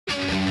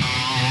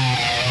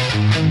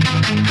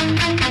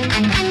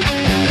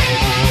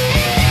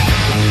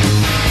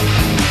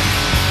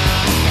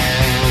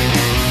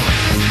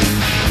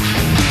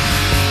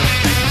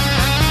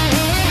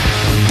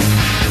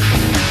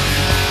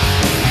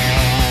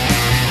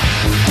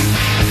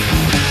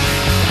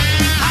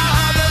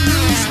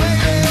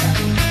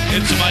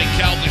It's the Mike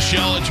Calta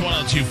Show. It's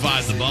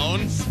 102.5 The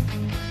Bone.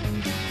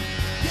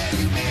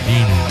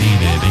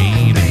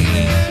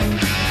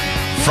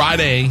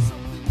 Friday,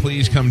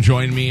 please come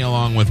join me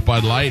along with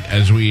Bud Light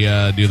as we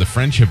do the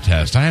friendship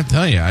test. I have to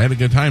tell you, I had a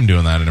good time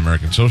doing that at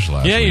American Social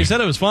last week. You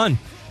said it was fun.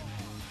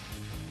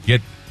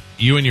 Get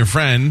you and your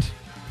friend.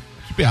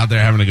 Should be out there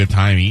having a good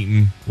time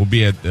eating. We'll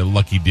be at the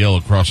Lucky Deal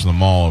across from the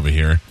mall over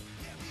here.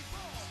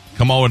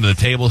 Come over to the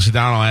table, sit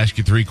down. I'll ask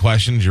you 3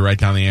 questions. You write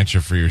down the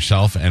answer for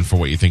yourself and for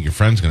what you think your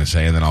friend's going to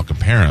say, and then I'll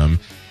compare them.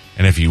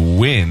 And if you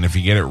win, if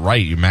you get it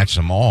right, you match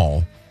them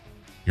all.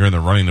 You're in the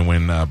running to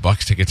win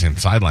Bucks tickets and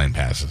sideline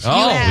passes.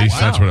 At least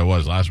that's what it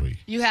was last week.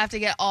 You have to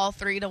get all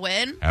 3 to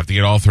win? Have to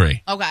get all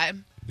 3. Okay.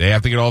 They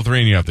have to get all 3,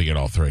 and you have to get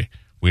all 3.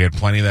 We had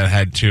plenty that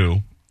had 2,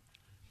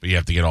 but you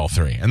have to get all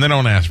 3. And they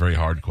don't ask very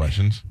hard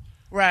questions.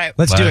 Right.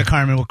 Let's do it,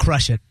 Carmen. We'll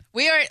crush it.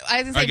 We are. I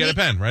was gonna say, get a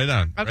pen. Write it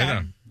down. Okay. Write it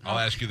down. I'll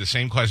ask you the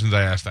same questions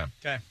I asked them.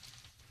 Okay.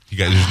 You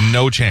guys, there's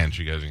no chance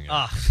you guys can get it.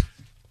 All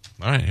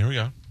right, here we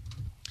go.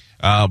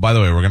 By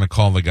the way, we're going to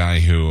call the guy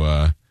who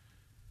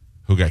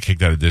got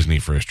kicked out of Disney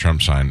for his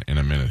Trump sign in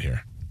a minute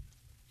here.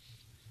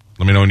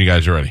 Let me know when you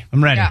guys are ready.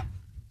 I'm ready. Yeah.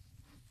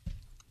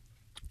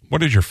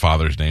 What is your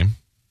father's name?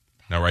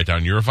 Now write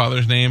down your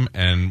father's name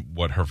and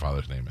what her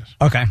father's name is.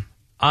 Okay.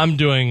 I'm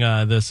doing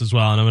this as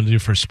well, and I'm going to do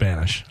for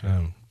Spanish.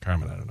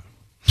 Carmen, I don't know.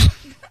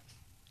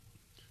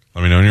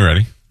 Let me know when you're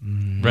ready.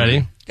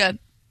 Ready? Good.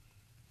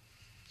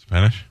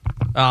 Spanish?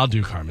 I'll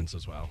do Carmen's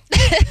as well.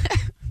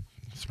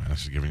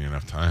 Spanish is giving you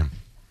enough time.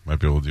 Might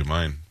be able to do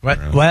mine. What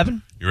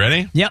happened? You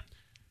ready? Yep.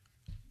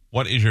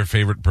 What is your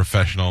favorite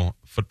professional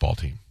football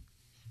team?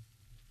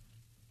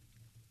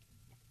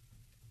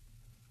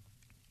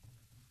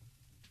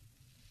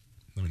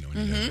 Let me know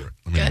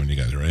when you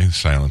guys are ready.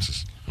 Silence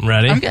is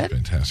Ready? I'm good.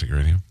 fantastic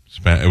radio.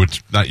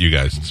 It's not you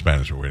guys. In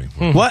Spanish we're waiting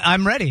for. What?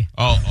 I'm ready.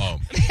 Oh.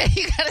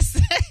 You gotta say.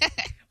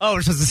 Oh,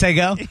 we're supposed to say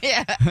go?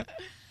 Yeah.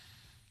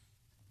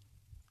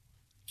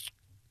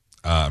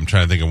 I'm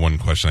trying to think of one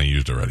question I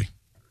used already.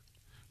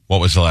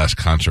 What was the last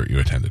concert you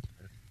attended?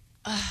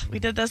 We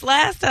did this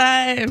last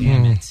time.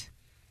 Damn it.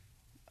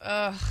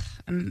 How'd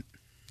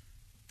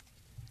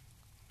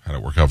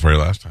it work out for you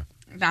last time?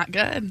 Not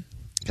good.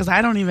 Because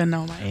I don't even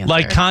know my answer.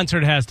 Like,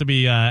 concert has to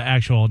be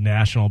actual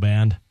national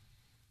band.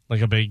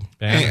 Like a big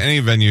band. Any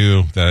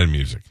venue that had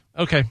music.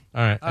 Okay.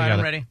 All right. I got I'm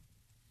it. ready.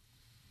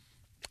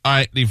 All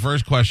right. The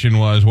first question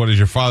was, what is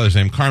your father's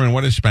name? Carmen,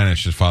 what is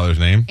Spanish's father's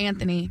name?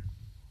 Anthony.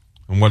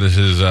 And what is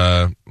his?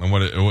 And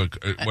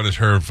what is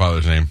her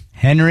father's name?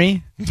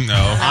 Henry. No.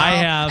 I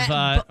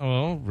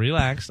have,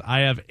 relax. I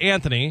have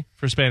Anthony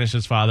for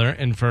Spanish's father,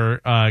 and for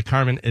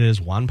Carmen, it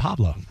is Juan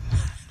Pablo.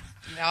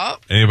 Nope.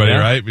 Anybody Yeah.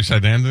 right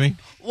besides Anthony?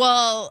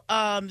 Well,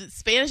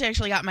 Spanish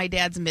actually got my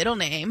dad's middle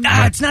name.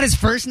 Ah, it's not his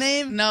first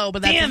name? No,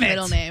 but that's Damn his it.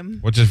 middle name.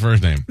 What's his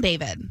first name?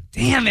 David.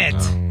 Damn it.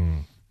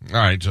 All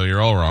right, so you're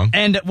all wrong.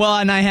 And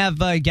I have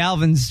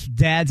Galvin's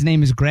dad's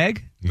name is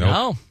Greg. Nope.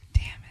 No.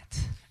 Damn it.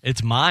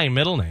 It's my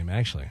middle name,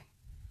 actually.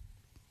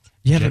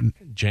 You have a...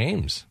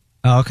 James.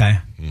 Oh, okay.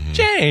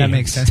 James. That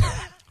makes sense.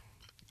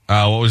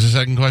 What was the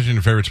second question?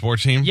 Your favorite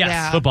sports team? Yes.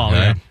 Yeah. Football, Okay.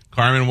 yeah.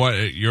 Carmen,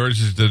 what?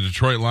 Yours is the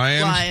Detroit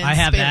Lions. Lions. I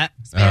have that.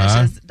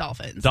 Spanish is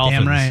Dolphins. Dolphins.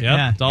 Damn right, Yep.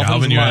 yeah. Dolphins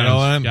Galvin, and you had Lions.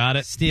 all that? Got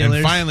it. Steelers.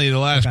 And finally, the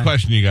last Okay.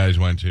 question you guys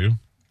went to.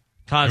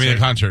 Concert. The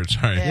concert.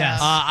 Sorry. Yeah. Yes.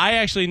 I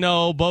actually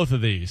know both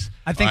of these.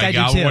 I think All right, I do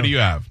Galvin, too. what do you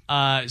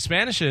have?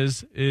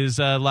 Spanish's is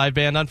a live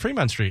band on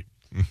Fremont Street.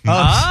 Oh,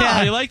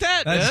 yeah. You like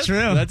that? That's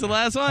true. That's the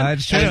last one.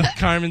 That's true. And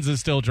Carmen's is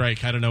still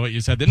Drake. I don't know what you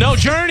said. No,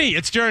 Journey.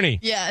 It's Journey.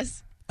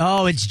 Yes.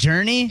 Oh, it's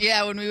Journey?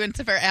 Yeah, when we went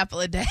for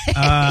Apple a Day.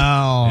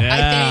 Oh.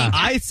 Yeah. think.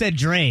 I said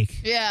Drake.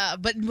 Yeah,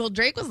 but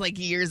Drake was like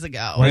years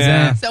ago. Was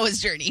Yeah. that? So was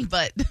Journey,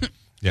 but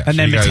Yeah, And so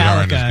then you guys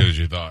aren't Metallica. as good as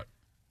you thought.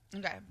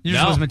 okay. Yours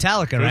No. was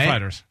Metallica, Foo right?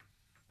 Fighters.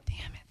 Damn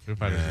it. Foo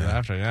Fighters is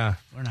after, yeah.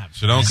 We're not.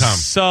 So don't come.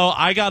 So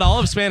I got all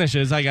of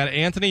Spanish's. I got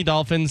Anthony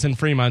Dolphins and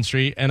Fremont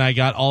Street, and I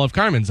got all of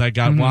Carmen's. I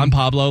got Juan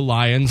Pablo,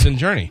 Lions, and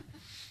Journey.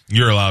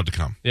 You're allowed to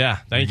come. Yeah,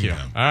 thank you.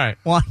 Yeah. All right.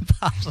 Juan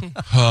Pablo.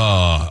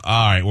 All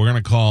right, we're going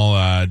to call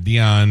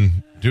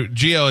Dion.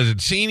 Gio, is it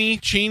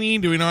Cini?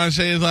 Do we know how to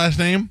say his last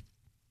name?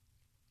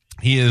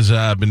 He has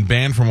been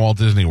banned from Walt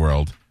Disney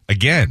World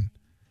again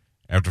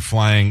after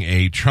flying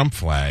a Trump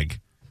flag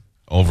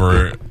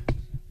over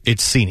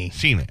It's Cini.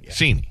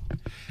 Cini.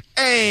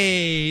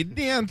 Hey,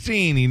 Dion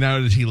Cini. Now,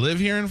 does he live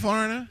here in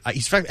Florida?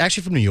 He's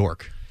actually from New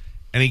York.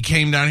 And he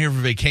came down here for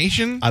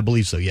vacation? I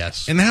believe so,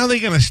 yes. And how are they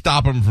going to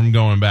stop him from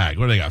going back?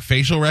 What, do they got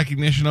facial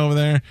recognition over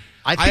there?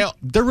 I think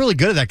they're really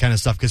good at that kind of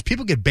stuff because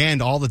people get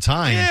banned all the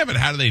time. Yeah, but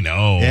how do they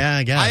know? Yeah,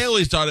 I guess. I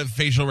always thought of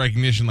facial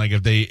recognition, like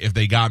if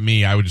they got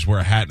me, I would just wear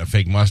a hat and a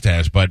fake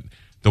mustache. But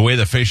the way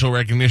the facial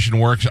recognition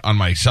works on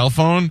my cell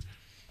phone,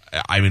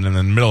 I mean, in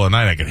the middle of the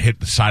night, I could hit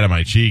the side of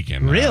my cheek.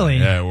 And Really?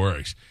 yeah, it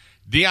works.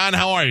 Dion,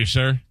 how are you,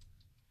 sir?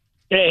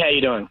 Hey, how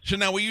you doing? So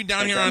now, were you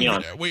down Thanks here for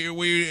on? having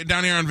Were you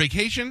down here on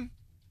vacation?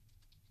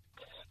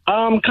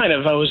 Kind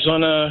of. I was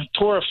on a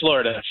tour of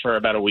Florida for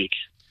about a week.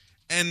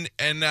 And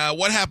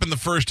what happened the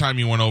first time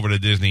you went over to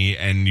Disney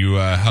and you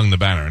hung the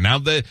banner? Now,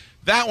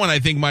 that one I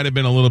think might have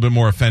been a little bit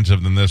more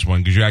offensive than this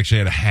one because you actually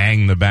had to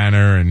hang the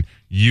banner and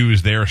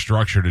use their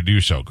structure to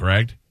do so,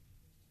 correct?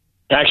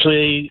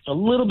 Actually, a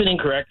little bit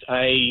incorrect.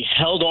 I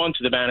held on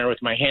to the banner with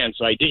my hand,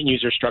 so I didn't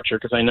use their structure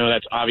because I know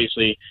that's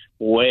obviously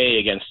way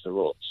against the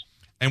rules.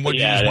 And what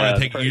you just wanted to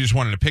take? You just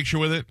wanted a picture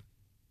with it?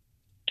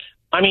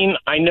 I mean,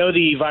 I know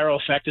the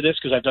viral effect of this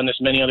because I've done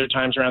this many other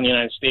times around the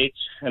United States,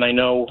 and I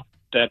know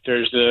that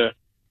there's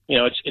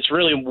it's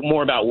really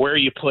more about where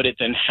you put it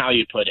than how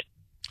you put it.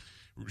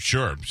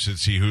 Sure, to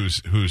see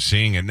who's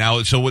seeing it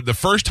now. So, the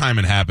first time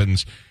it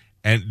happens,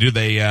 and do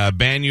they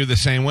ban you the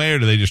same way, or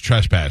do they just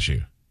trespass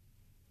you?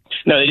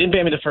 No, they didn't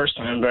ban me the first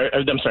time.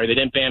 I'm sorry, they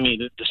didn't ban me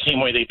the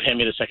same way they banned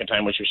me the second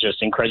time, which was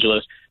just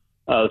incredulous.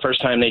 The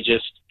first time they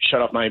just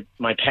shut off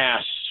my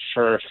pass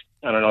for,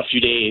 a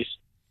few days.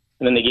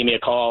 And then they gave me a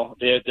call.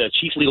 The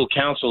chief legal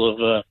counsel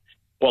of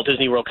Walt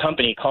Disney World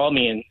Company called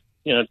me and,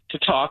 to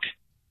talk,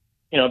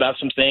 about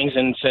some things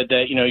and said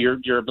that,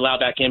 you're allowed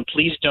back in.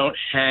 Please don't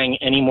hang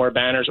any more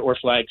banners or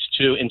flags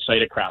to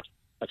incite a crowd.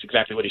 That's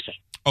exactly what he said.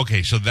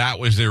 Okay, so that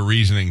was their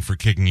reasoning for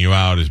kicking you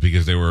out, is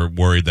because they were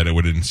worried that it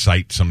would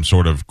incite some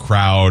sort of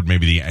crowd,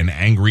 maybe an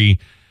angry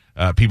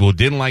people who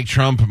didn't like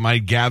Trump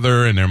might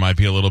gather, and there might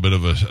be a little bit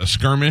of a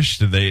skirmish.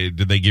 Did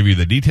they give you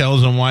the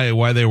details on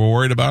why they were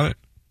worried about it?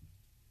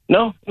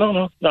 No.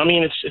 I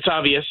mean, it's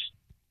obvious.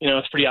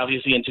 It's pretty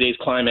obvious in today's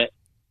climate.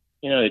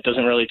 It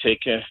doesn't really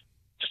take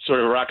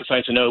sort of rocket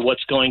science to know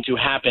what's going to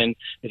happen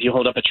if you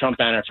hold up a Trump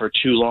banner for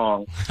too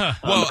long.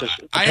 Well,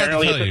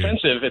 apparently it's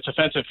offensive. It's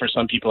offensive for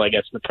some people, I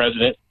guess. The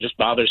president just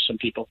bothers some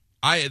people.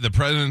 The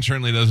president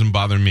certainly doesn't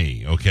bother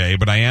me, okay?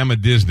 But I am a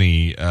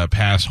Disney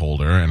pass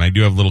holder, and I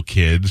do have little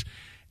kids.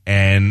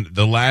 And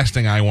the last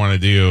thing I want to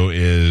do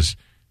is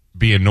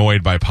be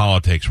annoyed by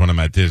politics when I'm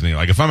at Disney.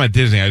 Like, if I'm at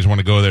Disney, I just want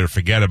to go there to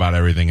forget about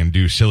everything and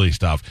do silly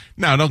stuff.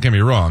 Now, don't get me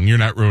wrong. You're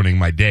not ruining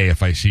my day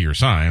if I see your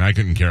sign. I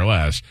couldn't care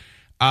less.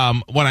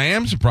 What I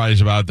am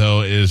surprised about,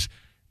 though, is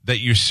that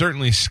you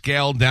certainly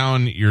scaled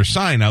down your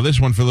sign. Now, this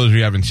one, for those of you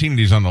who haven't seen it,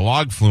 he's on the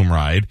log flume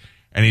ride,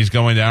 and he's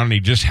going down, and he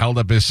just held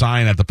up his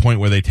sign at the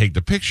point where they take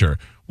the picture.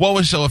 What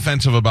was so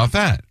offensive about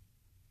that?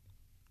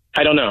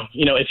 I don't know.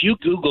 If you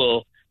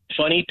Google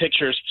funny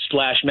pictures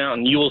Splash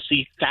Mountain, you will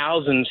see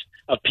thousands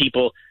of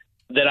people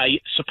that I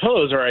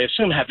suppose or I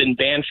assume have been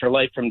banned for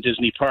life from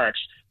Disney parks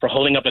for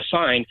holding up a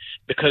sign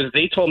because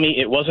they told me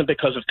it wasn't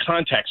because of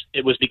context.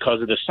 It was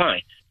because of the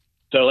sign.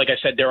 So like I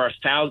said, there are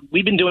thousands.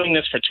 We've been doing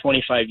this for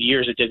 25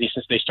 years at Disney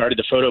since they started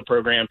the photo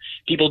program.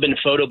 People have been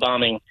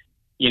photobombing,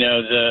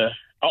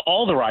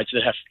 all the rides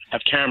that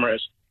have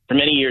cameras for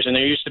many years. And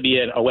there used to be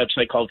a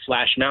website called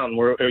Flash Mountain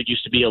where it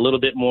used to be a little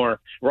bit more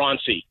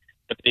raunchy.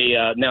 But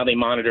now they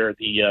monitor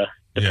the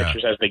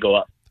pictures as they go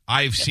up.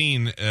 I've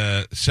seen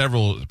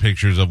several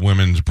pictures of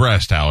women's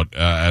breast out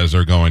as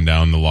they're going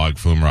down the log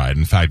flume ride.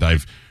 In fact,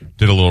 I've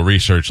did a little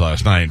research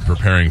last night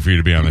preparing for you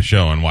to be on the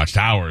show and watched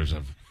hours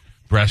of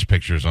breast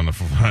pictures on the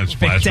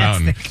Splash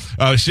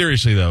Mountain.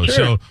 Seriously, though.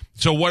 Sure.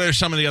 So what are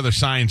some of the other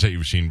signs that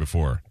you've seen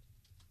before?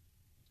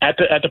 At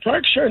the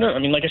park, sure. No, I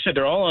mean, like I said,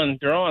 they're all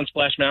on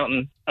Splash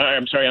Mountain.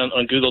 I'm sorry,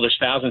 on Google. There's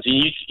thousands.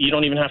 You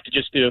don't even have to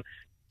just do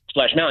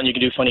Splash Mountain. You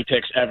can do Funny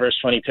Pics Everest,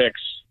 Funny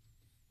Pics,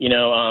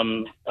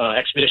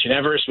 Expedition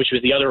Everest, which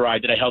was the other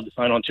ride that I held the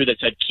sign on too that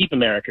said "Keep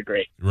America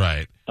Great."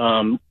 Right.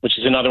 Which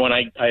is another one.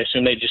 I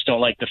assume they just don't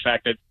like the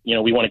fact that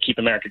we want to keep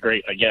America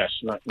great. I guess.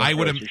 Not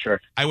really too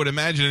sure. I would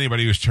imagine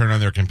anybody who's turned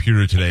on their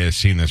computer today has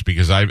seen this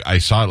because I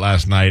saw it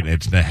last night.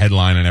 It's the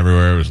headline and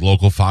everywhere. It was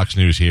local Fox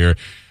News here.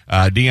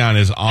 Dion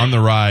is on the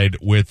ride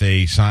with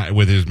a sign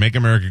with his "Make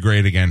America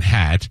Great Again"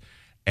 hat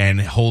and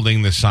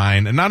holding the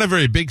sign, and not a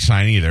very big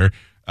sign either,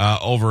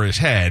 over his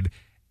head.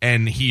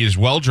 And he is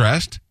well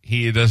dressed.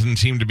 He doesn't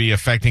seem to be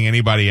affecting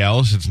anybody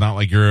else. It's not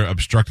like you're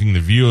obstructing the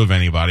view of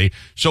anybody.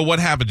 So what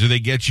happens? Do they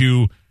get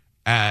you?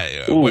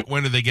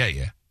 When do they get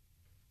you?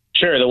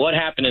 Sure. The what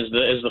happened is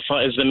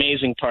the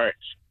amazing part.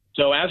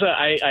 So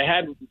I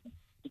had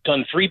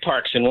done 3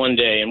 parks in one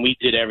day, and we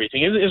did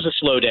everything. It was a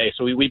slow day,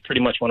 so we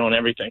pretty much went on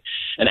everything.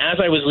 And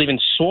as I was leaving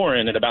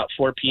Soarin' at about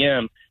 4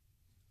 p.m.,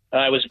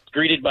 I was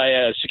greeted by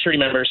a security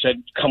member who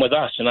said, "Come with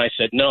us." And I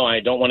said, "No, I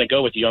don't want to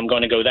go with you. I'm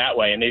going to go that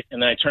way." And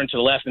then I turned to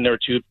the left, and there were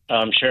 2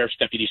 sheriff's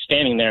deputies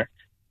standing there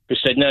who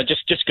said, "No,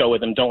 just go with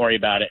them. Don't worry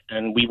about it."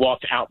 And we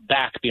walked out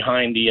back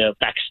behind the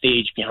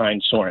backstage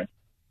behind Soarin'.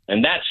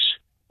 And that's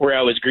where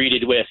I was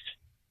greeted with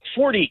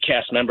 40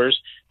 cast members,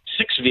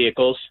 6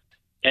 vehicles,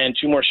 and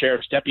 2 more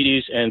sheriff's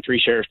deputies and 3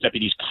 sheriff's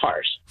deputies'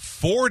 cars.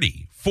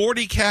 40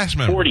 cast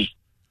members.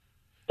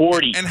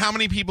 40. And how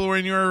many people were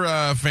in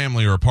your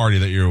family or party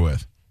that you were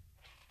with?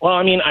 Well,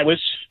 I mean, I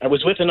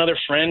was with another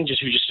friend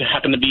who just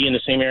happened to be in the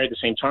same area at the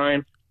same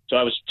time, so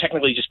I was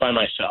technically just by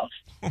myself.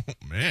 Oh,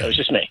 man. So it was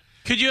just me.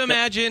 Could you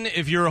imagine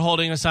if you were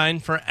holding a sign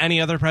for any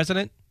other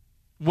president?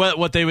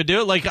 what they would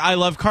do. Like, I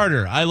love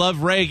Carter. I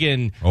love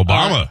Reagan.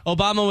 Obama.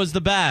 Obama was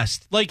the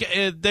best. Like,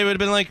 they would have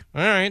been like,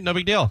 all right, no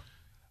big deal.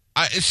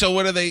 So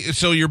what are they?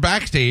 So you're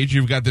backstage.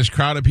 You've got this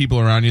crowd of people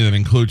around you that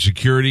include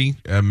security,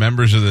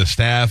 members of the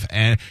staff,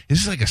 and this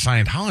is like a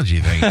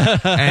Scientology thing.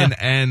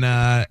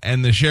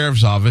 and the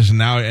sheriff's office. And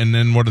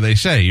then what do they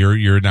say?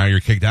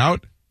 You're kicked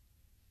out.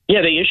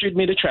 Yeah, they issued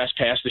me the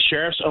trespass. The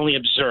sheriffs only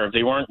observed.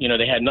 They weren't,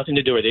 they had nothing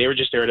to do with it. They were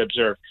just there to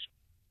observe.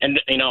 And,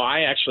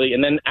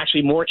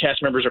 actually more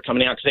cast members are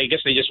coming out because I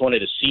guess they just wanted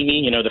to see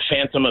me, the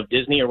Phantom of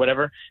Disney or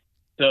whatever.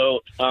 So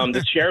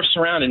the sheriff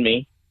surrounded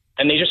me,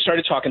 and they just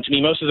started talking to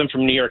me, most of them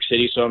from New York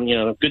City. So,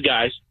 good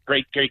guys,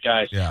 great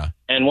guys. Yeah.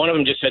 And one of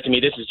them just said to me,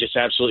 this is just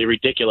absolutely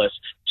ridiculous.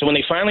 So when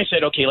they finally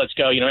said, okay, let's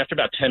go, after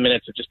about 10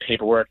 minutes of just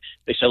paperwork,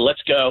 they said,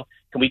 let's go.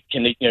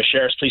 Can the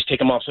sheriffs please take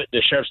him off?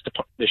 The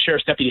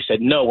sheriff's deputy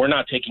said, no, we're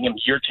not taking him.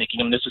 You're taking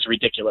him. This is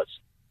ridiculous.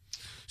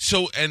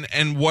 So,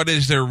 and what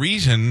is their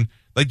reason?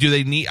 Like, do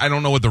they need, I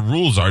don't know what the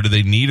rules are. Do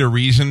they need a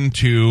reason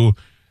to,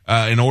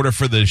 in order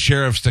for the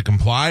sheriffs to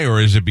comply, or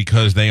is it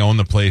because they own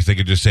the place? They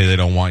could just say they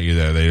don't want you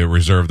there. They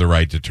reserve the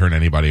right to turn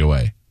anybody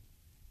away.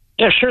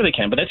 Yeah, sure they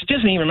can. But that's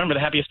Disney. Remember,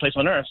 the happiest place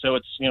on earth. So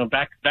it's,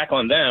 back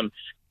on them.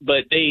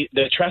 But the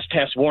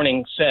trespass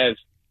warning says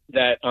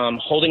that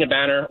holding a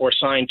banner or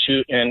sign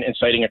to and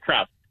inciting a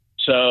crowd.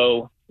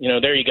 So,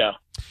 there you go.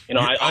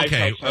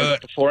 Okay.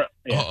 Before.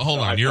 Yeah, hold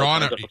on.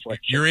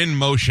 You're in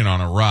motion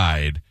on a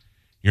ride.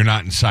 You're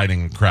not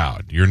inciting a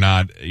crowd. You're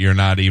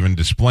not even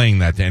displaying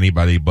that to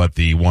anybody but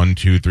the 1,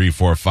 2, 3,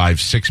 4, 5,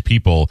 6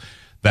 people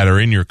that are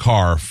in your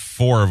car,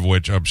 5 of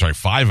which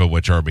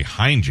are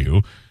behind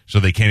you, so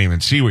they can't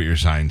even see what your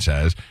sign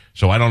says.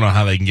 So I don't know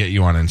how they can get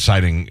you on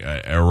inciting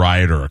a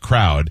riot or a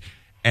crowd.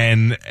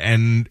 And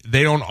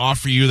they don't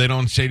offer you, they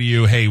don't say to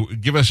you, hey,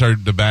 give us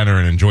the banner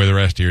and enjoy the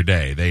rest of your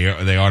day.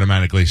 They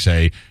automatically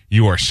say,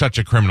 you are such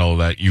a criminal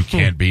that you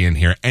can't be in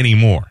here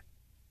anymore.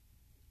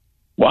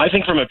 Well, I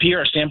think from a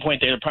PR standpoint,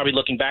 they're probably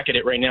looking back at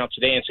it right now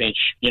today and saying,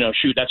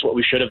 shoot, that's what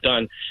we should have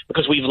done,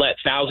 because we've let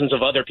thousands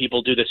of other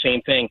people do the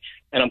same thing.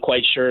 And I'm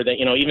quite sure that,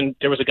 even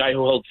there was a guy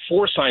who held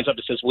 4 signs up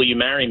that says, will you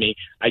marry me?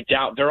 I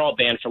doubt they're all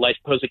banned for life,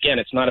 because, again,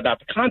 it's not about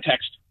the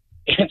context.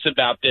 It's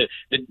about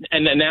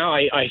and then now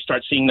I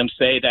start seeing them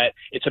say that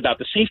it's about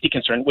the safety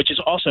concern, which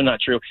is also not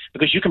true,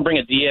 because you can bring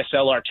a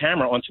DSLR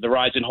camera onto the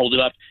rides and hold it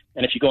up.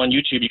 And if you go on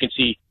YouTube, you can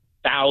see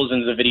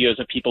thousands of videos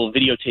of people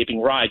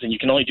videotaping rides, and you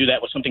can only do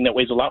that with something that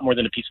weighs a lot more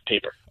than a piece of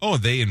paper. Oh,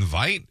 they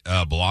invite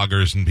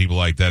bloggers and people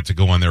like that to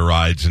go on their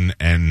rides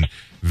and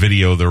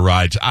video their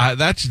rides.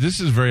 This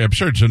is very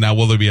absurd. So now,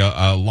 will there be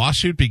a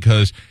lawsuit?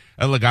 Because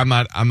look, I'm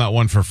not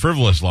one for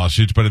frivolous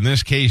lawsuits, but in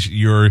this case,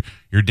 your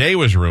day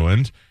was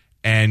ruined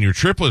and your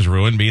trip was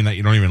ruined, being that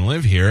you don't even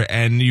live here,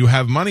 and you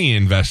have money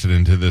invested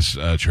into this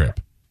trip.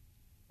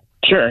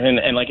 Sure,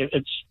 and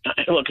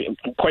look,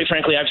 quite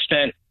frankly, I've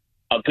spent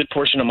a good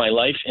portion of my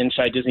life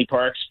inside Disney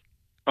parks.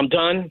 I'm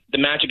done. The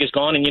magic is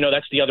gone. And,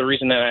 that's the other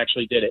reason that I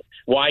actually did it.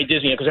 Why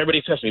Disney? Because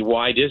everybody says to me,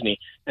 why Disney?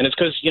 And it's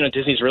because,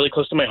 Disney's really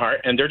close to my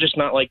heart, and they're just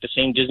not like the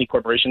same Disney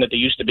corporation that they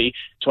used to be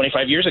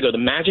 25 years ago. The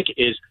magic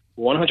is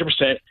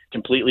 100%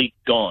 completely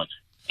gone.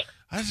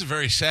 That's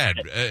very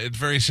sad. It's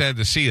very sad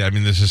to see. I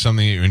mean, this is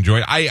something you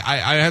enjoyed. I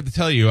have to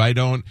tell you, I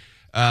don't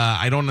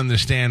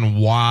understand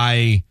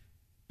why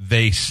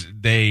they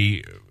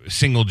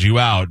singled you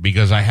out,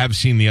 because I have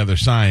seen the other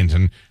signs,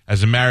 and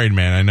as a married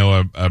man, I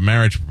know a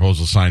marriage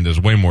proposal sign does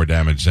way more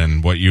damage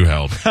than what you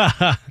held.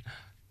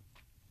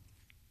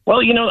 Well,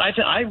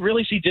 I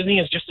really see Disney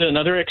as just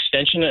another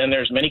extension, and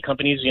there's many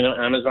companies,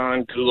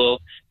 Amazon,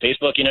 Google,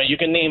 Facebook, you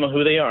can name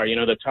who they are,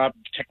 the top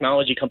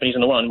technology companies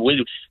in the world.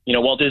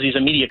 Walt Disney's a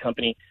media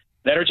company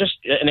that are just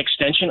an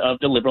extension of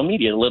the liberal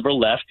media, the liberal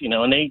left,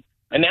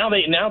 and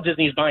now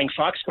Disney's buying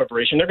Fox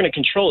Corporation. They're going to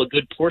control a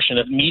good portion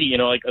of media,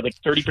 like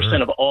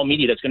 30% of all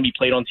media that's going to be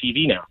played on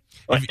TV now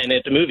and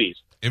at the movies.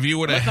 If you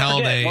would have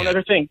held one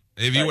other thing,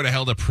 you would have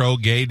held a pro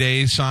gay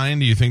day sign,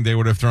 do you think they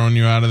would have thrown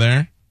you out of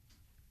there?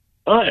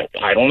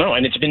 I don't know,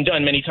 and it's been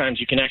done many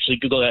times. You can actually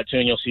Google that too,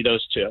 and you'll see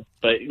those too.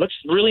 But let's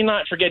really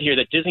not forget here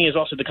that Disney is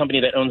also the company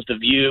that owns The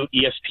View,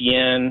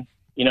 ESPN,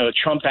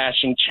 Trump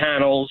bashing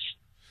channels,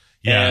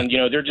 and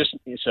they're just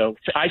so.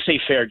 I say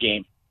fair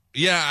game.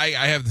 Yeah,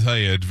 I have to tell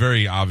you, it's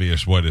very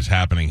obvious what is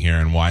happening here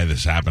and why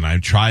this happened.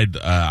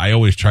 I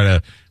always try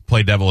to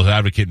play devil's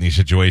advocate in these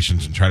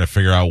situations and try to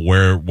figure out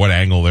what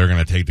angle they're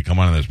going to take to come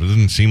on this, but it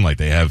doesn't seem like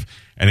they have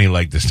any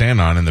leg to stand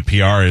on, and the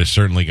PR is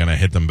certainly going to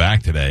hit them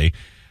back today.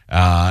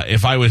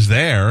 If I was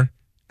there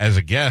as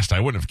a guest, I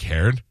wouldn't have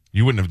cared.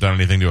 You wouldn't have done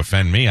anything to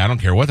offend me. I don't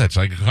care what that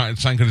sign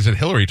could have said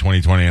Hillary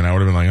 2020, and I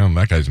would have been like, oh,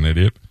 that guy's an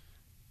idiot.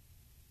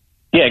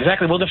 Yeah,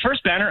 exactly. Well, the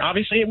first banner,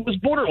 obviously, it was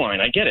borderline.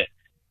 I get it.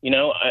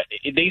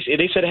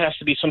 They said it has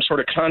to be some sort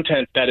of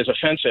content that is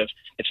offensive.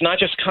 It's not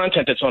just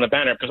content that's on a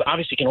banner, because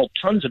obviously you can hold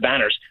tons of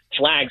banners,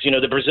 flags.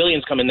 The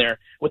Brazilians come in there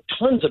with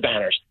tons of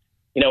banners.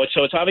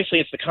 So it's obviously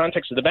it's the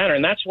context of the banner,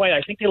 and that's why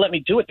I think they let me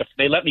do it.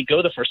 They let me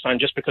go the first time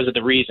just because of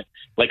the reason.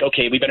 Like,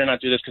 okay, we better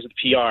not do this because of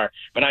the PR.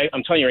 But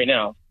I'm telling you right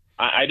now,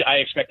 I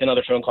expect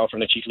another phone call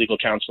from the chief legal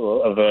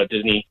counsel of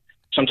Disney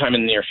sometime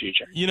in the near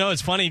future. You know,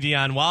 it's funny,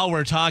 Dion. While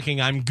we're talking,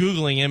 I'm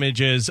Googling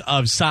images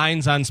of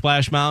signs on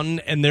Splash Mountain,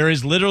 and there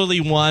is literally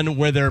one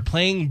where they're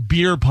playing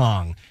beer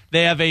pong.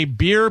 They have a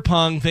beer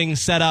pong thing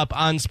set up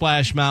on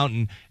Splash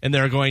Mountain, and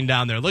they're going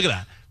down there. Look at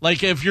that.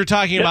 Like, if you're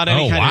talking about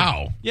any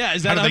kind of... Yeah,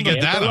 is that how did they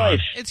get that on?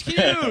 It's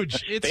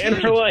huge. It's Band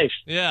huge. for life.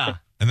 Yeah.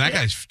 And that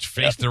guy's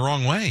faced the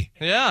wrong way.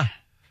 Yeah.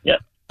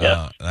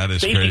 Yep. That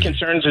is Safety crazy.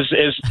 concerns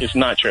is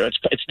not true.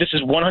 This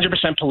is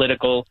 100%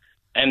 political,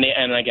 and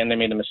again, they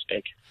made a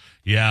mistake.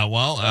 Yeah,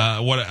 well, I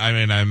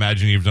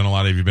imagine you've been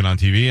on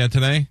TV yet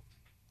today?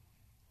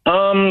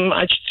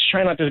 I just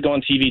try not to go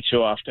on TV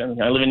too often.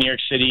 I live in New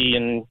York City,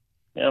 and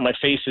my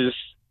face is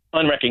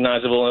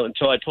unrecognizable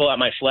until I pull out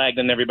my flag.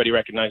 Then everybody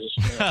recognizes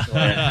me.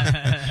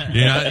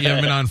 You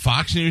haven't been on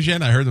Fox News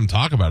yet? I heard them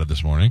talk about it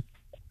this morning.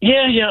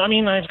 Yeah. I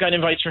mean, I've got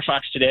invites for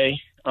Fox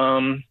today,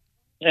 and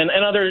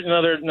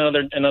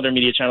other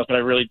media channels, but I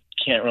really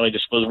can't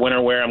disclose when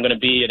or where I'm going to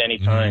be at any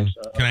time.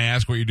 Mm-hmm. So. Can I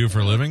ask what you do for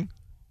a living?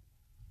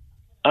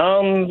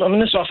 I'm in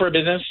the software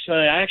business.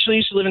 I actually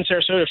used to live in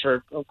Sarasota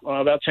for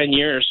about 10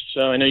 years,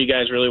 so I know you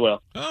guys really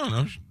well. Oh,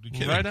 no. You're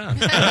kidding. Right on.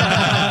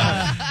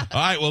 All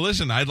right, well,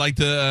 listen, I'd like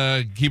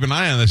to keep an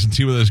eye on this and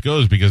see where this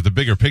goes, because the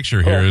bigger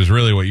picture here is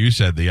really what you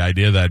said, the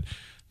idea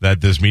that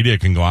this media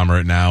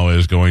conglomerate now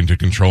is going to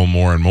control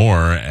more and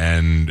more,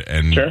 and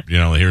Sure.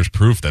 Here's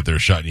proof that they're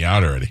shutting you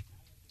out already.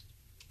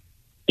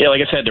 Yeah,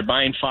 like I said, they're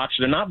buying Fox.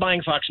 They're not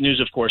buying Fox News,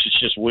 of course. It's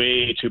just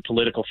way too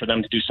political for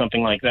them to do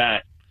something like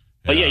that.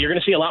 But yeah, you're going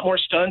to see a lot more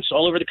stunts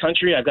all over the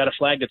country. I've got a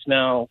flag that's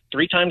now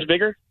 3 times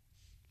bigger,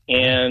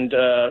 and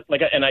I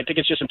think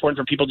it's just important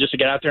for people just to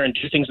get out there and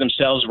do things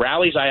themselves.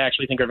 Rallies, I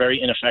actually think, are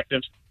very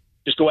ineffective.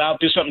 Just go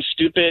out, do something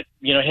stupid,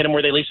 hit them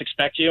where they least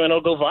expect you, and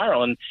it'll go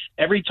viral. And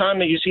every time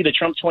that you see the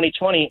Trump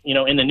 2020,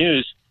 in the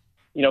news,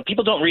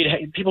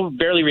 people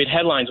barely read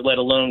headlines, let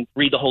alone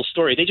read the whole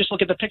story. They just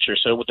look at the picture.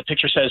 So what the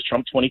picture says,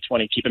 Trump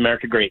 2020, keep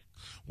America great.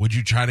 Would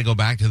you try to go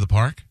back to the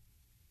park?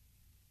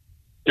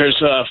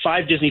 There's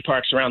 5 Disney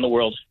parks around the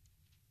world.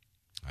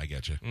 I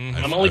get you.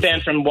 Mm-hmm. I'm only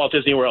banned from Walt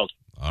Disney World.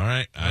 All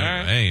right.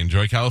 Hey,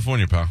 enjoy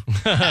California, pal.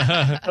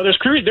 There's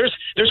cruise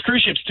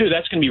ships too.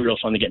 That's going to be real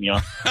fun to get me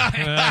off.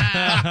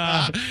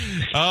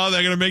 Oh,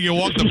 they're going to make you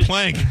walk the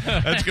plank.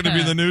 That's going to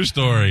be the news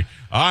story.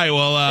 All right.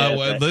 Well,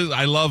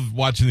 I love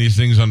watching these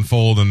things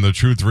unfold, and the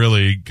truth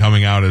really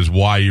coming out is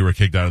why you were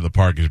kicked out of the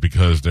park is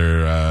because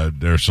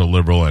they're so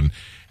liberal, and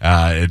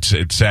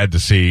it's sad to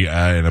see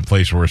in a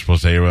place where we're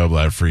supposed to be able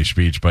to have free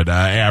speech. But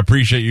I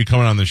appreciate you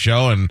coming on the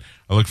show, and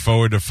I look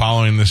forward to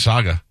following this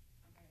saga.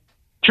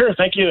 Sure,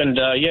 thank you, and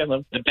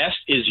the best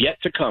is yet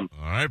to come.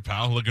 All right,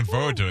 pal. Looking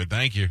forward to it.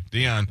 Thank you,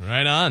 Dion.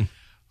 Right on.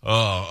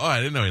 Oh, I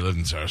didn't know he lived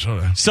in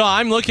Sarasota. So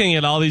I'm looking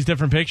at all these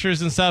different pictures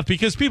and stuff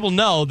because people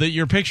know that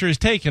your picture is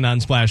taken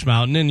on Splash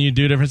Mountain and you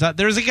do different stuff.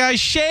 There's a guy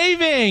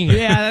shaving.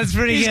 Yeah, that's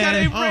pretty He's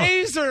good. got a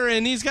razor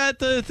and he's got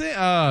the thing.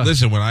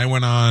 Listen, when I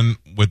went on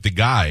with the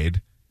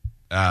guide,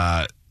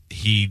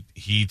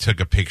 he took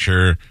a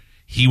picture.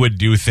 He would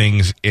do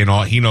things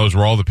he knows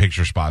where all the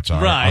picture spots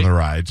are on the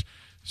rides.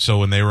 So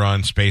when they were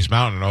on Space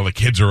Mountain and all the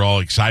kids are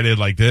all excited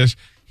like this,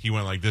 he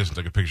went like this and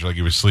took a picture like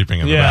he was sleeping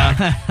in the back.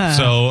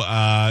 So,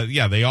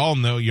 they all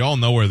know. You all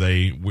know where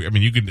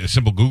you can, a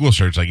simple Google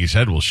search, like you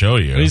said, will show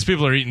you. These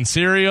people are eating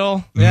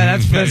cereal. Yeah,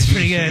 that's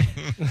pretty good.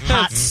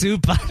 Hot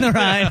soup on the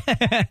ride.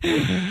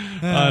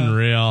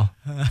 Unreal.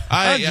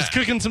 I'm just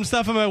cooking some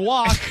stuff on my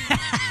walk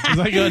as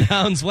I go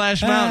down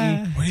Splash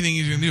Mountain. What do you think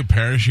he's going to do?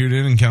 Parachute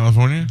in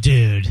California?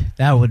 Dude,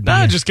 that would be...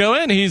 No, just go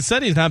in. He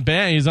said he's not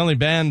banned. He's only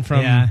banned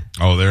from... Yeah.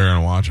 Oh, they're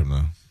going to watch him,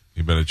 though.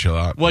 You better chill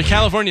out. Well,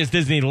 California is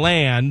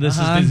Disneyland. This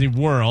is Disney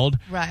World.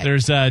 Right.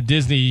 There's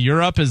Disney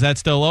Europe. Is that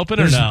still open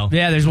or no?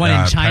 Yeah, there's one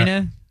in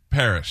China.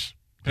 Paris.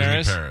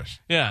 Paris? Disney Paris.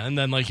 Yeah, and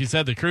then like you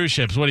said, the cruise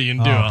ships. What are you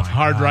going to do? Oh, A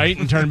hard right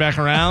and turn back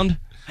around?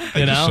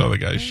 I just saw the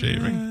guy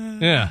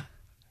shaving. Yeah.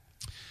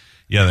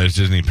 Yeah, there's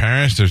Disney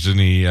Paris. There's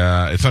Disney...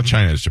 it's not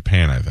China. It's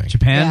Japan, I think.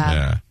 Japan?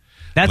 Yeah.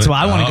 That's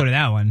why I want to go to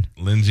that one.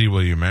 Lindsay,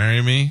 will you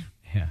marry me?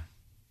 Yeah.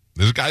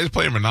 This guy's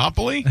playing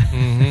Monopoly?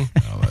 Mm-hmm.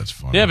 Oh, that's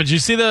funny. Yeah, but you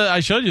see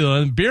I showed you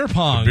the beer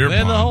pong. They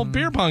had the whole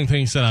beer pong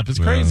thing set up. It's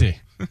crazy.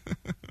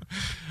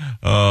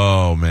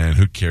 Oh, man.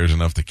 Who cares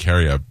enough to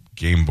carry a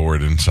game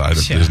board inside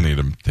of Disney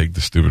to take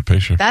the stupid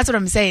picture? That's what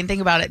I'm saying.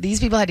 Think about it. These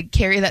people had to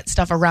carry that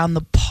stuff around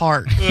the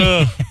park.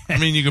 I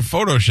mean, you can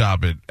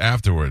Photoshop it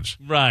afterwards.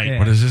 Right. Yeah.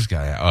 What is this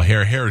guy? Oh,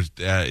 here.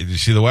 Did you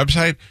see the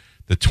website?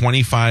 The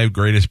 25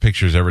 greatest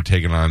pictures ever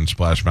taken on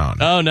Splash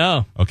Mountain. Oh,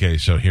 no. Okay,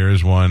 so here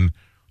is one.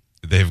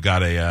 They've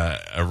got a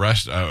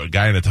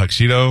guy in a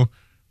tuxedo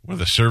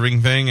with a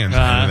serving thing, and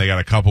they got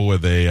a couple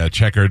with a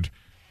checkered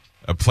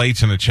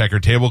plates and a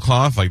checkered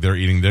tablecloth, like they're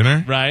eating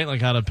dinner. Right,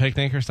 like at a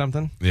picnic or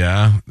something.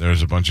 Yeah,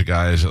 there's a bunch of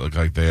guys that look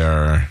like they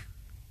are,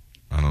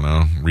 I don't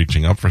know,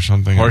 reaching up for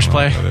something.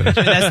 Horseplay.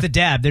 That's the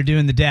dab. They're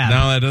doing the dab.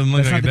 No, that doesn't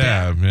look That's like a not the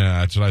dab. Yeah,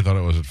 that's what I thought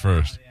it was at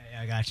first.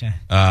 Yeah, I gotcha.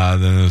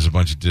 Then there's a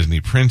bunch of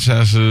Disney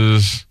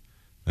princesses.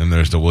 Then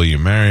there's the Will You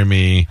Marry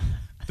Me?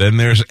 Then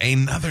there's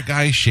another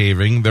guy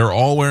shaving. They're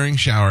all wearing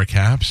shower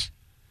caps.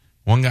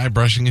 One guy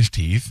brushing his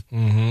teeth.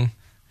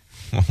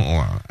 Mm-hmm. Hold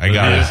on. I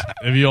got it.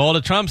 If you hold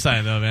a Trump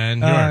sign, though, man,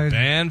 you are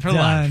banned for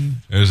life.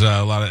 There's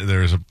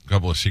a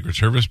couple of Secret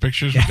Service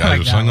pictures with guys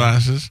with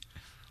sunglasses.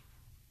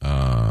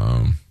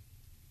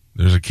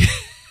 There's a kid.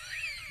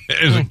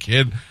 There's a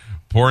kid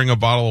pouring a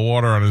bottle of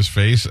water on his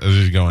face as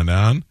he's going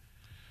down.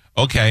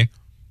 Okay,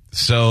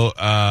 so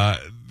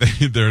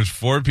there's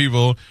 4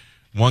 people.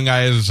 One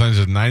guy has a sign that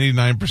says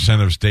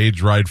 99% of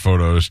stage ride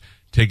photos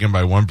taken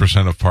by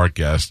 1% of park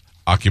guests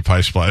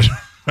occupy Splash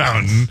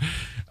Mountain.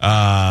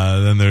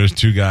 Then there's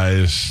 2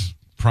 guys,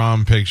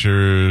 prom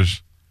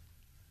pictures.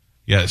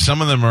 Yeah,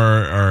 some of them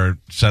are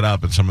set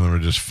up and some of them are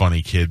just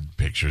funny kid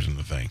pictures in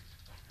the thing.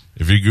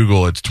 If you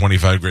Google, it's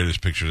 25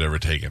 greatest pictures ever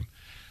taken.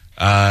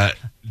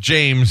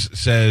 James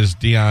says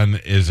Dion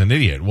is an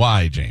idiot.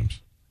 Why,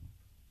 James?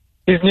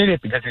 He's an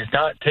idiot because he's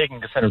not taking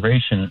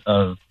consideration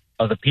of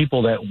the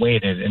people that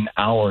waited an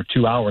hour,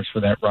 2 hours for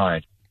that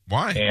ride.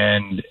 Why?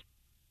 And,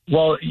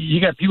 well,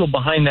 you got people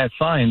behind that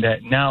sign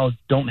that now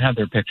don't have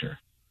their picture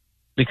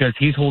because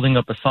he's holding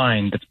up a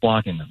sign that's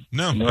blocking them.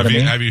 No. You know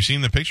have you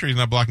seen the picture? He's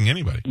not blocking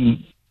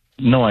anybody.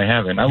 No, I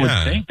haven't. I would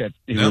think that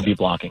he would be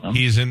blocking them.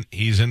 He's in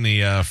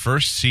the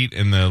first seat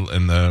in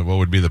the what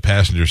would be the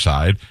passenger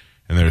side,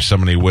 and there's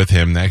somebody with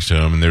him next to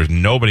him, and there's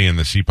nobody in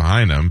the seat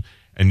behind him,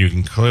 and you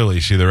can clearly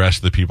see the rest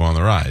of the people on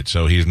the ride.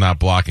 So he's not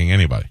blocking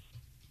anybody.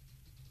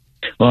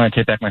 Well, I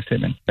take back my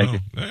statement. Thank you.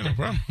 No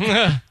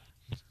problem.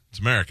 It's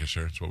America,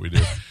 sir. It's what we do.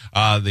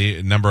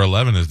 The number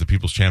 11 is the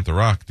People's Champ, The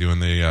Rock,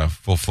 doing the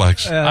full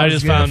flex. I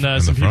just found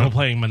some people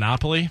playing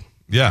Monopoly.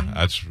 Yeah,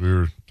 that's we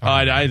were.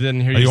 I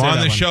didn't hear you. Are you say on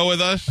that the one. show with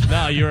us?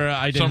 No, you were.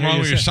 I didn't. Something wrong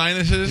with your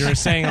sinuses? You were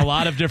saying a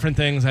lot of different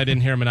things. I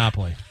didn't hear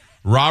Monopoly.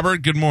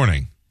 Robert, good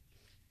morning.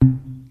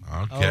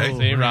 Okay.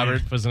 See,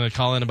 Robert was going to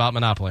call in about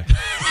Monopoly.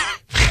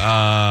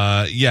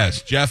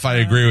 Yes, Jeff, I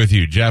agree with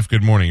you. Jeff,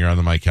 good morning. You're on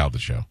the Mike Calta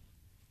show.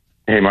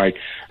 Hey, Mike.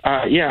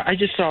 Yeah, I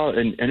just saw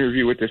an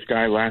interview with this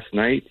guy last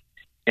night,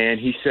 and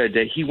he said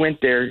that he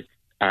went there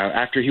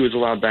after he was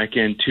allowed back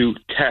in to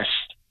test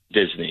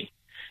Disney.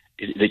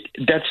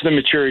 That's the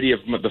maturity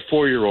of the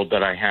 4-year-old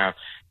that I have,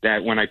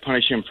 that when I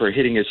punish him for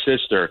hitting his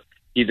sister,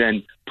 he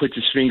then puts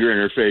his finger in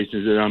her face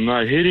and says, "I'm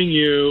not hitting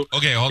you."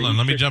 Okay, hold on.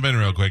 Let me jump in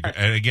real quick.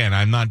 And again,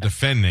 I'm not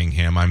defending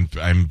him. I'm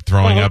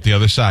throwing up the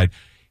other side.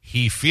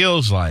 He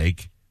feels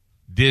like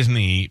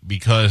Disney,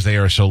 because they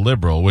are so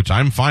liberal, which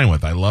I'm fine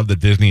with. I love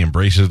that Disney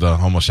embraces the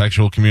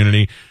homosexual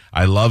community.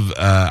 I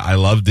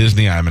love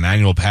Disney. I'm an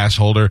annual pass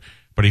holder.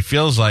 But he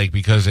feels like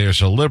because they are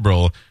so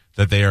liberal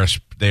that they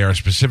are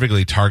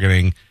specifically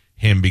targeting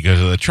him because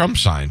of the Trump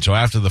sign. So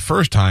after the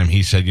first time,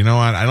 he said, "You know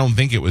what? I don't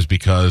think it was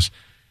because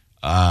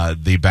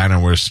the banner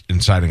was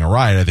inciting a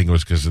riot. I think it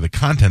was because of the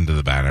content of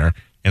the banner,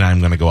 and I'm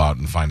going to go out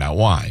and find out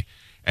why."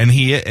 And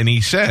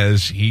he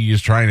says he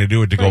is trying to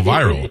do it to go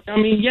viral. I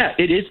mean, yeah,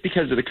 it is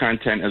because of the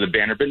content of the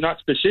banner, but not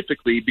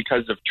specifically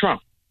because of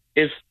Trump.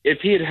 If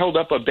he had held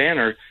up a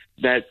banner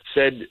that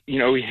said,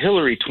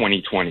 Hillary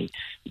 2020,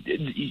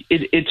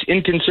 it's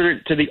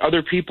inconsiderate to the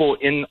other people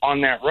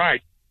on that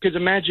ride. Because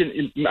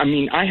imagine,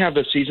 I have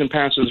a season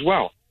pass as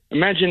well.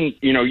 Imagine,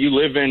 you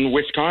live in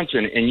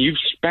Wisconsin and you've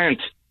spent,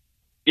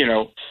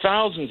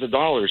 thousands of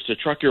dollars to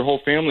truck your whole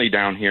family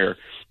down here,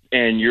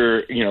 and you're,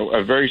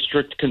 a very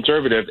strict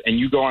conservative, and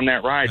you go on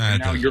that ride,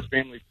 and now your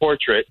family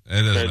portrait.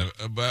 It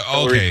doesn't. But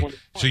okay,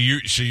 so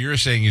you're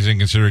saying he's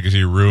inconsiderate because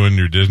he ruined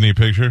your Disney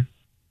picture?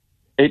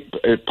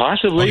 It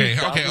possibly.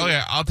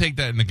 Okay. I'll take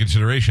that into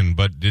consideration.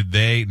 But did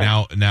they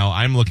now?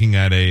 I'm looking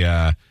at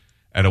a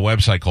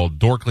website called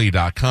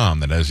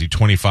Dorkly.com that has the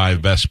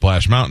 25 best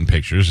Splash Mountain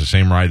pictures, the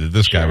same ride that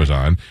this guy was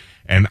on,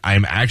 and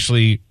I'm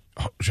actually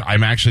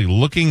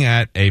looking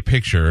at a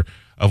picture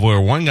of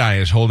where one guy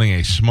is holding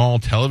a small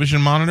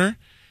television monitor,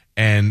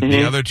 and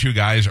the other 2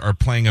 guys are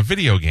playing a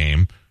video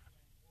game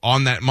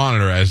on that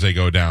monitor as they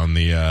go down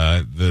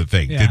the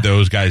thing. Yeah. Did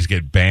those guys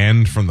get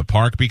banned from the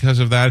park because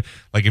of that?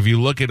 Like, if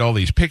you look at all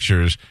these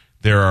pictures,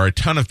 there are a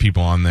ton of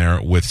people on there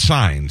with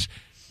signs.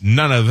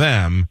 None of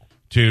them,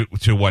 to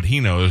what he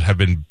knows, have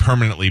been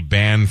permanently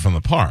banned from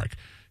the park.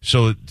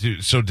 So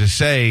to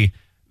say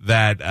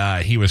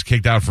that he was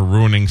kicked out for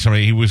ruining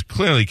somebody, he was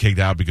clearly kicked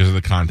out because of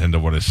the content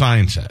of what his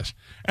sign says.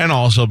 And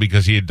also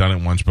because he had done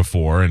it once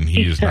before and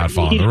he is not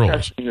following the rules.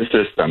 Testing the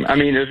system. I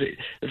mean,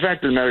 the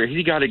fact of the matter,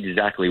 he got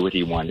exactly what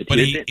he wanted. But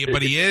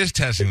he is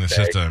testing the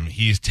system.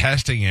 He's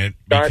testing it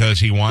because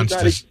he wants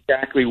to.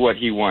 Exactly what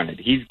he wanted.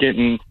 He's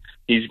getting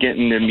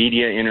the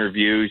media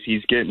interviews.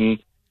 He's getting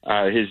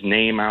his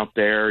name out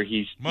there.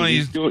 He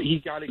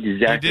got exactly.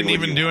 He didn't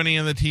even do any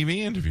of the TV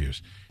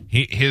interviews.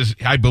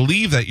 I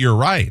believe that you're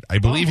right. I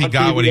believe he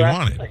got what he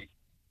wanted.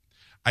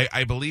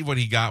 I believe what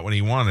he got what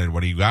he wanted.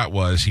 What he got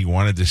was he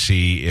wanted to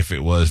see if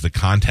it was the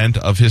content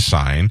of his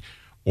sign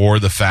or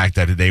the fact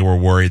that they were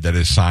worried that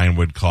his sign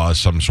would cause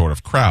some sort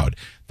of crowd.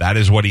 That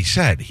is what he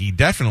said. He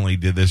definitely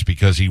did this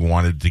because he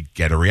wanted to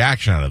get a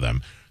reaction out of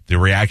them. The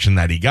reaction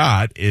that he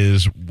got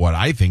is what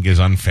I think is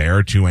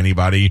unfair to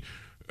anybody.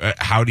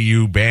 How do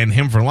you ban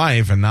him for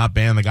life and not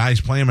ban the guys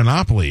playing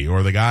Monopoly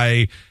or the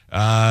guy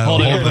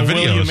Hold hold it, the will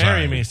video you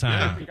marry sign. me sign.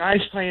 Yeah. The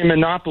guys playing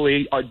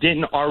Monopoly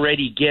didn't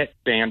already get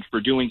banned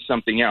for doing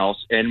something else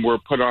and were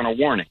put on a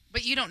warning.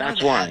 But you don't know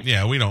That's that. why.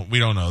 Yeah, we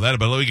don't know that,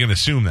 but we can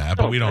assume that,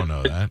 but we don't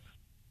know that.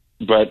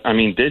 But I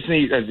mean,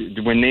 Disney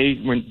when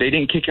they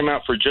didn't kick him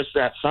out for just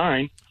that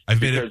sign,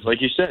 because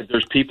like you said,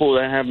 there's people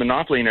that have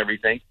Monopoly and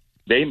everything.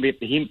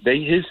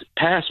 His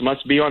pass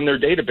must be on their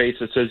database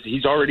that says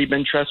he's already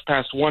been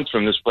trespassed once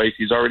from this place.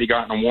 He's already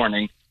gotten a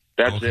warning.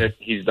 That's it.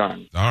 He's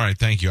done. All right,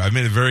 thank you. I've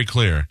made it very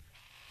clear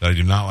that I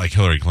do not like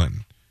Hillary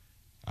Clinton.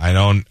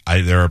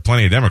 There are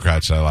plenty of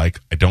Democrats that I like.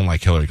 I don't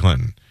like Hillary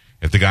Clinton.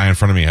 If the guy in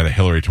front of me had a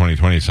Hillary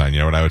 2020 sign, you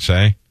know what I would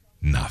say?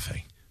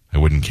 Nothing. I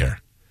wouldn't care.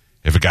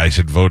 If a guy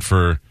said vote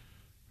for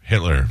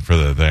Hitler for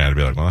the thing, I'd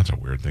be like, well, that's a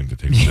weird thing to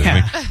take to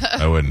Disney.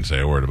 I wouldn't say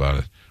a word about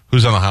it.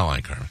 Who's on the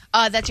hotline, Carmen?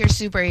 That's your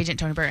super agent,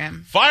 Tony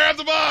Burnham. Fire up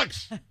the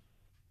box! Are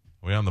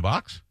we on the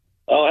box?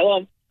 Oh,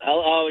 hello.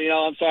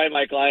 I'm sorry,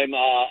 Michael. I'm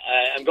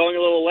going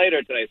a little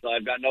later today, so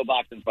I've got no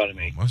box in front of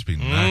me. Must be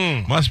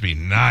nice. Must be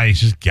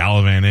nice. Just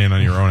gallivanting in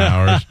on your own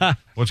hours.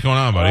 What's going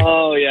on, buddy?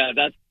 Oh, yeah,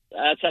 that's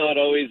how it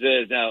always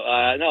is. No,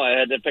 I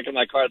had to pick up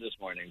my car this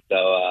morning, so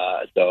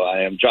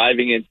I am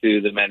driving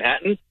into the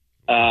Manhattan,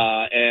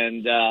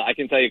 and I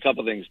can tell you a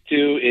couple things.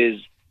 Two is,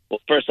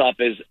 well, first off,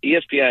 is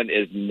ESPN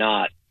is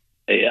not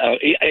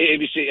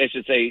ABC. I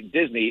should say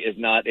Disney is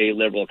not a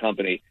liberal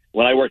company.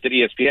 When I worked at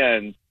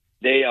ESPN,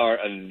 they are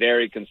a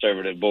very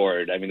conservative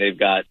board. I mean, they've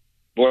got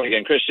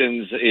born-again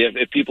Christians.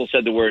 If people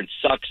said the word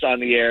sucks on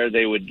the air,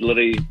 they would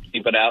literally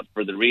keep it out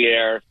for the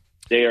re-air.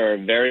 They are a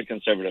very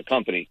conservative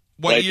company.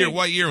 What year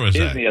was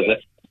Disney that?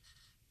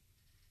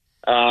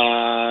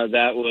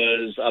 That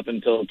was up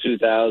until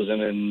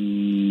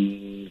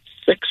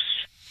 2006.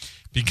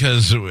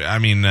 Because, I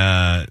mean,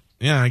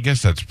 yeah, I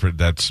guess that's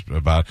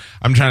about.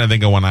 I'm trying to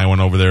think of when I went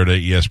over there to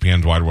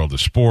ESPN's Wide World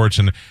of Sports,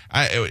 and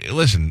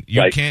listen,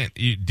 you can't.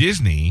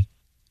 Disney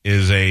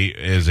is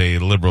a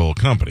liberal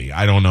company.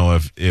 I don't know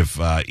if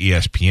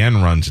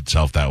ESPN runs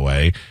itself that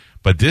way,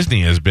 but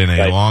Disney has been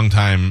a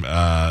longtime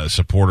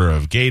supporter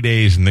of gay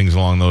days and things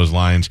along those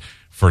lines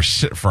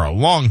for a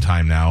long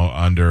time now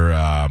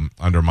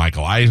under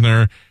Michael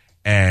Eisner.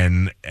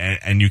 And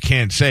you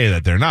can't say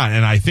that they're not.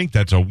 And I think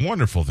that's a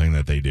wonderful thing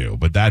that they do.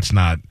 But that's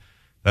not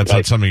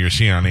something you're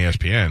seeing on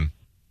ESPN.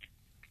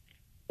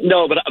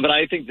 No, but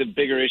I think the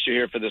bigger issue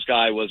here for this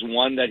guy was,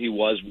 one, that he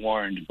was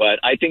warned. But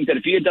I think that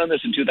if he had done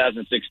this in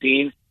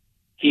 2016,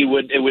 it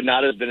would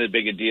not have been as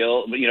big a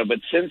deal. But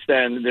since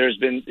then, there's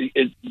been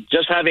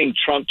just having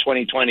Trump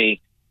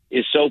 2020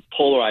 is so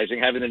polarizing.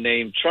 Having the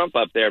name Trump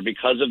up there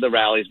because of the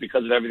rallies,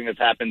 because of everything that's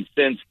happened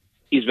since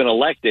he's been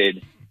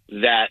elected,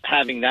 that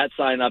having that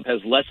sign up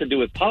has less to do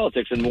with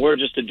politics and more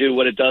just to do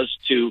what it does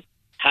to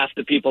half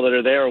the people that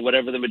are there, or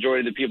whatever the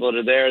majority of the people that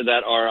are there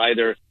that are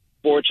either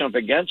for Trump,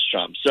 against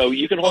Trump. So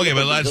you can hold. Okay,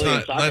 but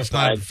let's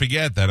not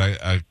forget that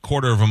a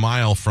quarter of a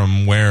mile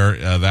from where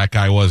that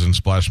guy was in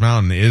Splash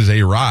Mountain is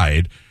a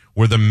ride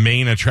where the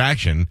main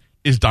attraction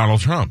is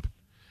Donald Trump,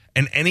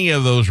 and any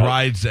of those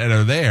rides that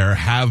are there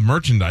have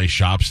merchandise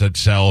shops that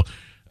sell,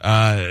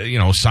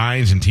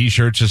 signs and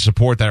T-shirts to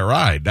support that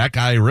ride. That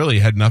guy really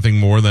had nothing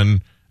more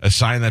than a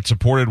sign that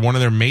supported one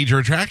of their major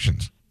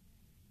attractions.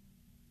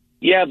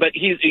 Yeah, but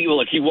he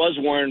was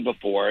warned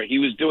before. He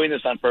was doing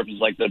this on purpose,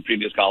 like the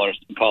previous caller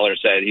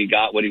said. He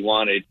got what he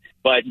wanted.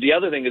 But the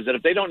other thing is that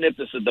if they don't nip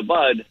this at the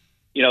bud,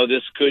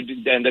 this could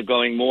end up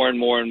going more and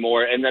more and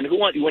more. And then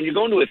when you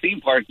go into a theme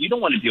park, you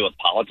don't want to deal with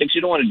politics. You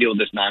don't want to deal with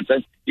this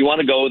nonsense. You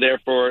want to go there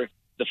for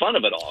the fun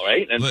of it all,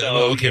 right? And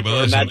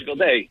a magical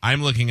day.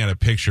 I'm looking at a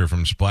picture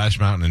from Splash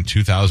Mountain in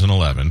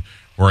 2011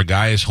 where a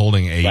guy is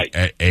holding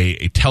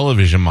a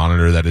television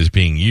monitor that is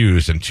being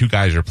used, and two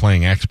guys are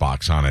playing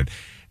Xbox on it.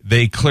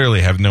 They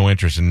clearly have no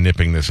interest in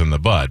nipping this in the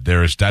bud.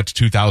 That's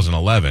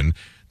 2011.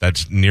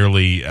 That's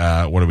nearly,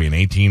 what are we, in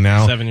 18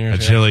 now? 7 years.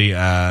 That's nearly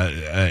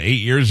 8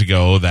 years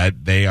ago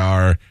that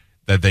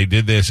they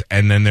did this.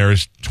 And then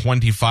there's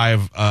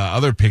 25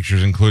 other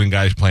pictures, including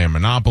guys playing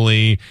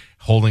Monopoly,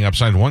 holding up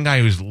signs. One guy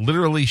who's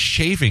literally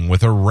shaving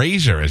with a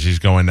razor as he's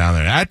going down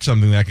there. That's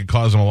something that could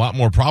cause him a lot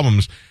more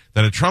problems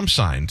than a Trump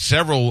sign.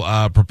 Several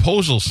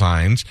proposal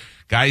signs,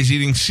 guys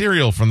eating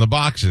cereal from the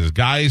boxes,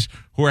 guys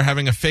who are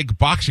having a fake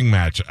boxing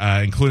match,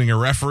 including a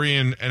referee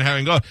and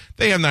having go.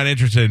 They are not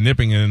interested in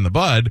nipping it in the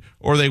bud,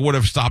 or they would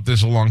have stopped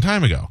this a long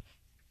time ago.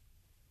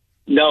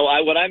 No,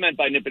 what I meant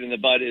by nipping in the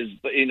bud is,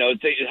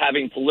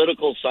 having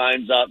political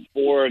signs up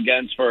for,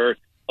 against, for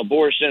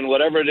abortion,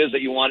 whatever it is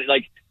that you want,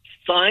 like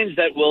signs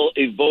that will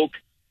evoke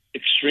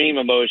extreme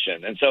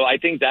emotion. And so I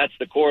think that's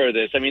the core of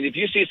this. I mean, if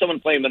you see someone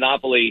playing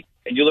Monopoly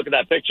and you look at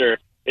that picture,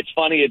 it's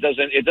funny. It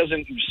doesn't.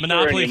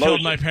 Monopoly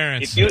killed my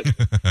parents.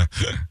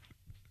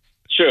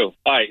 True.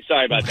 All right.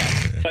 Sorry about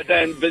that. But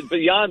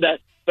beyond that,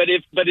 but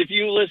if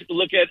you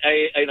look at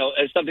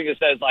as something that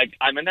says like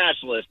I'm a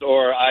nationalist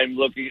or I'm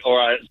looking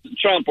or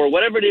Trump or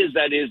whatever it is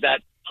that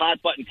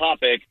hot button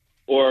topic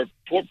or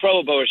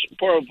pro-abortion,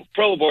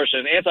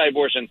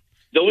 anti-abortion,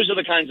 those are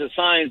the kinds of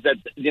signs that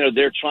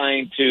they're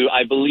trying to,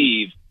 I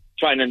believe,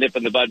 trying to nip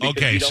in the bud. because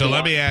Okay, you don't so let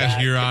want me ask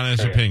that your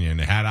honest experience. opinion.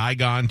 Had I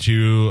gone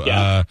to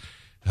Yeah.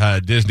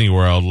 Disney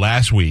World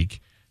last week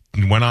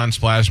and went on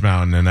Splash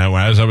Mountain, and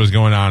as I was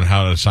going on,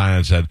 how the sign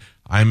that said,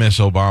 I miss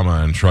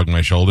Obama, and shrugged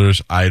my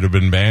shoulders, I'd have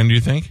been banned, do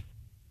you think?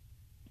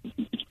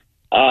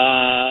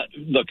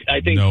 Look,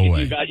 I think No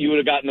if way. you would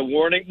have gotten the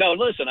warning. No,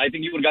 listen, I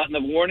think you would have gotten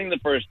the warning the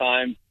first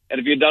time, and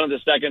if you'd done it the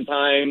second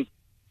time,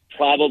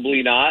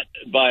 probably not.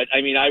 But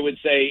I mean, I would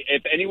say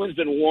if anyone's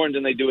been warned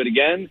and they do it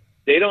again,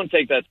 they don't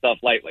take that stuff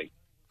lightly.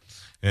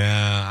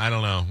 Yeah, I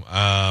don't know.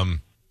 I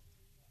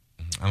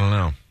don't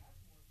know.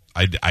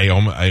 I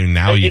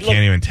now you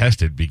can't even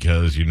test it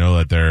because you know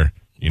that they're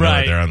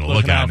Right, that they're on the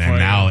looking lookout, out and for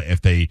now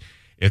you.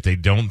 if they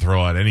don't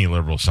throw out any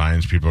liberal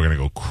signs, people are going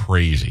to go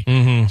crazy.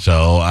 Mm-hmm.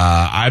 So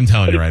I'm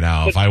telling you right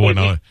now, if I but-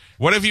 wouldn't know,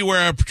 what if you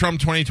wear a Trump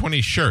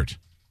 2020 shirt?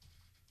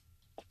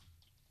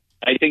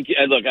 I think,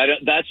 look,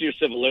 that's your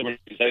civil liberties.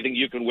 I think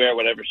you can wear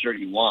whatever shirt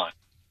you want.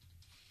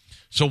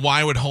 So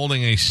why would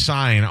holding a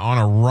sign on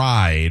a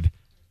ride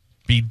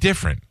be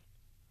different?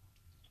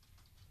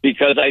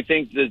 Because I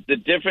think the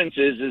difference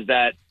is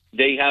that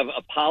they have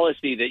a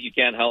policy that you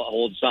can't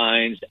hold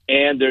signs,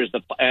 and there's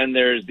the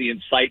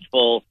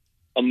insightful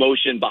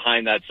emotion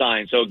behind that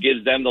sign. So it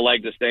gives them the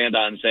leg to stand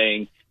on,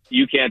 saying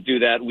you can't do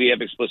that. We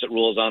have explicit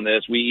rules on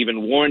this. We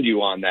even warned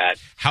you on that.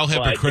 How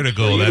But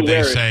hypocritical for you that to they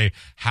wear it- say,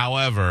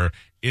 however,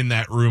 in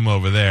that room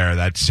over there,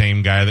 that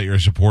same guy that you're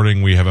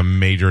supporting, we have a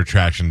major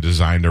attraction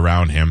designed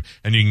around him,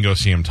 and you can go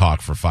see him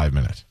talk for 5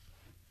 minutes.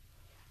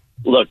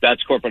 Look,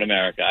 that's corporate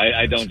America.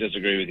 I don't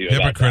disagree with you.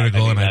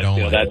 Hypocritical, about that. and I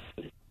think don't that's,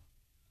 like that's,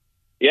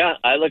 Yeah,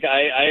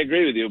 I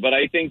agree with you, but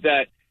I think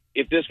that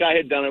if this guy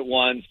had done it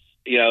once,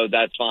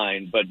 that's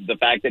fine. But the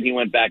fact that he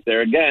went back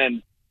there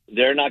again,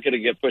 they're not going to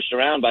get pushed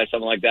around by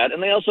something like that,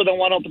 and they also don't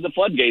want to open the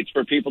floodgates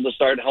for people to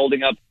start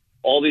holding up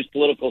all these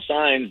political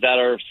signs that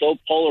are so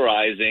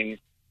polarizing.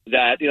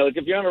 That, like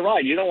if you're on a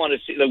ride, you don't want to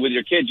see, like with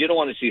your kids, you don't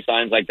want to see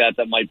signs like that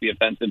might be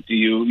offensive to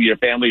you, your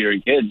family, or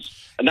your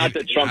kids. And not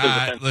that Trump is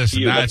offensive Listen,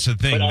 to you. that's but,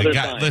 the thing. but The other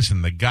guy, signs.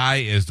 listen, the guy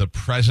is the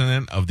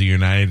president of the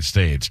United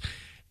States,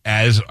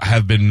 as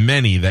have been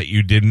many that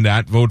you did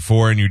not vote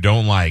for and you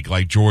don't like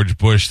George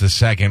Bush, the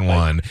second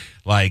one,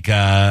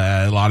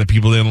 a lot of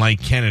people didn't like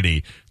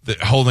Kennedy.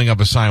 Holding up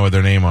a sign with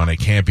their name on it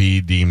can't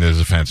be deemed as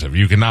offensive.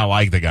 You cannot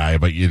like the guy,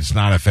 but it's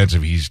not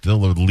offensive. He's still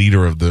the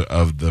leader of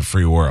the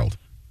free world.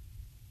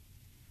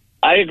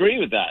 I agree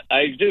with that.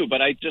 I do,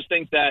 but I just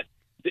think that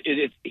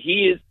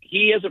he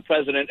is a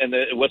president, and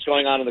what's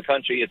going on in the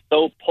country is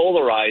so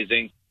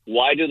polarizing.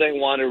 Why do they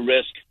want to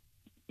risk,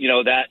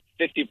 that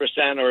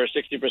 50% or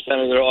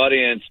 60% of their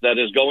audience that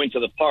is going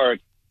to the park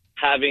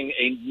having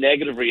a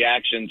negative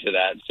reaction to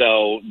that?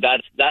 So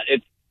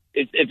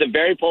it's a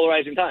very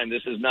polarizing time.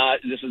 This is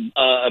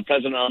a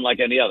president unlike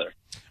any other.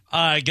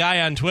 A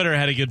guy on Twitter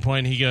had a good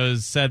point. He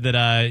said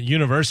that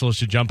Universal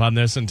should jump on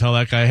this and tell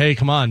that guy, hey,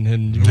 come on,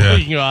 and we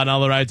can go on all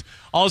the rides.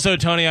 Also,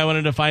 Tony, I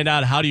wanted to find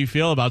out, how do you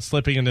feel about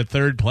slipping into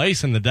third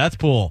place in the death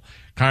pool?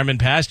 Carmen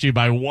passed you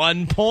by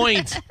 1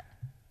 point.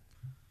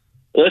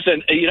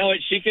 Listen, you know what?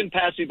 She can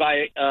pass me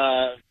by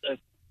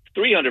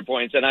 300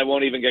 points, and I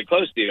won't even get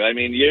close to you. I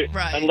mean,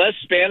 unless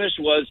Spanish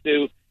was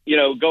to,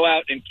 go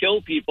out and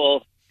kill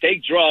people,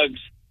 take drugs,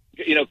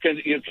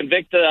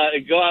 convict,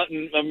 go out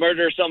and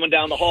murder someone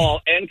down the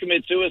hall and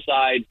commit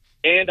suicide,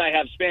 and I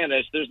have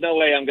Spanish, there's no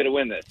way I'm going to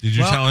win this. Did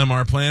you tell him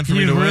our plan for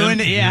me to win?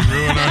 It, yeah. You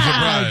ruined our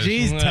surprise.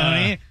 Jeez,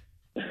 Tony.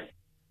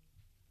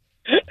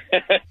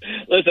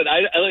 Listen,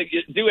 I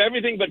do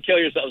everything but kill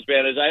yourself,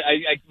 Spanish.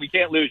 We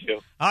can't lose you.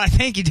 All right,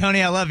 thank you,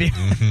 Tony. I love you.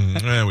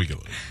 Yeah, we could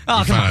lose. Oh,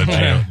 We come found on.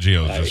 out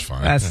Gio's just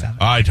fine. That's All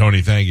right,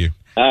 Tony, thank you.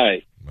 All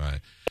right. Bye.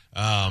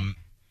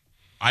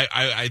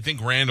 I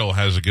think Randall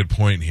has a good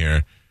point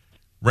here.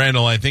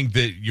 Randall, I think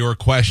that your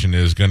question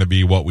is going to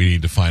be what we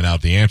need to find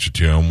out the answer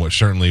to, and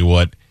certainly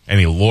what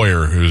any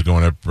lawyer who's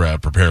going to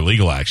prepare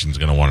legal action is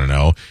going to want to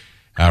know.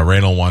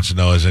 Randall wants to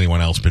know, has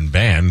anyone else been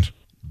banned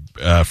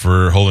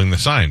for holding the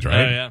signs, right?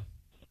 Oh, yeah.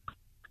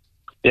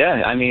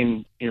 Yeah, I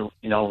mean,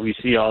 we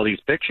see all these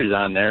pictures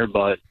on there,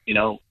 but,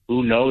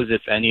 who knows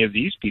if any of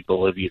these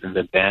people have even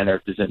been banned or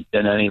if there's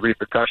been any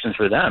repercussions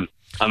for them.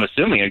 I'm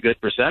assuming a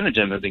good percentage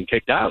of them have been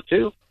kicked out,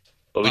 too.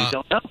 But we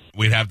don't know.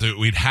 We'd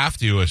have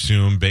to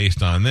assume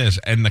based on this,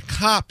 and the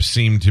cops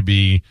seem to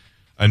be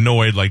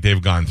annoyed like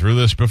they've gone through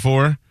this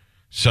before,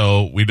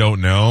 so we don't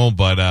know.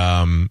 But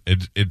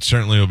it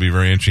certainly will be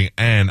very interesting,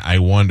 and I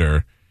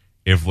wonder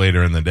if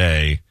later in the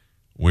day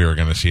we are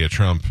going to see a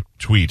Trump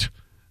tweet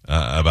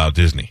about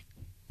Disney.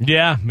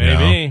 Yeah,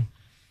 maybe.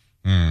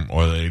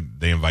 Or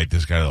they invite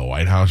this guy to the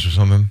White House or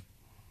something.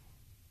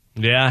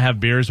 Yeah, have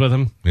beers with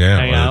him. Yeah,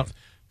 hang or out.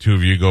 Two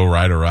of you go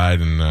ride a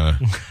ride and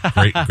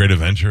great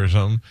adventure or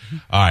something.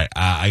 All right,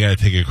 I got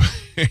to take a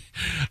quick.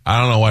 I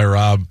don't know why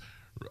Rob.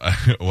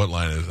 What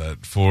line is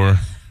that for?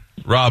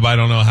 Rob, I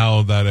don't know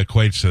how that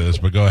equates to this,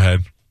 but go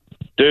ahead.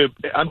 Dude,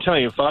 I'm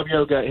telling you,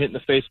 Fabio got hit in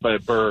the face by a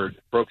bird,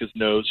 broke his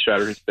nose,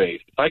 shattered his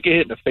face. If I get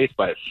hit in the face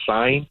by a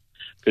sign,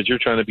 because you're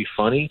trying to be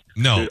funny,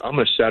 No. dude, I'm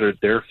going to shatter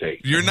their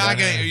face. You're not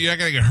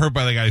gonna get hurt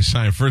by the guy's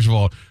sign. First of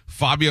all,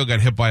 Fabio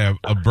got hit by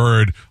a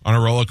bird on a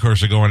roller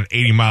coaster going at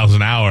 80 miles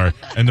an hour,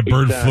 and the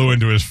bird flew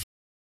into his.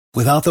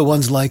 Without the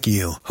ones like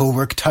you, who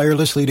work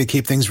tirelessly to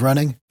keep things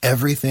running,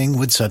 everything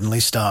would suddenly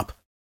stop.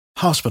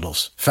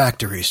 Hospitals,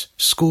 factories,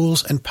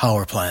 schools, and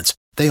power plants,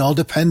 they all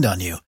depend on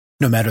you.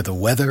 No matter the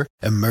weather,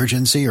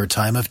 emergency, or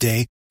time of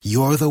day,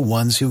 you're the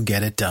ones who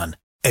get it done.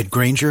 At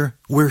Grainger,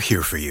 we're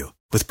here for you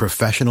with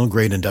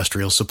professional-grade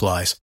industrial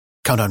supplies.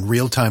 Count on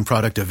real-time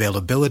product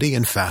availability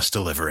and fast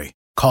delivery.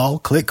 Call,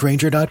 click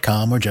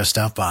Grainger.com, or just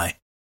stop by.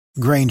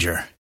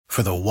 Grainger,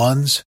 for the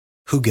ones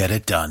who get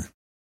it done.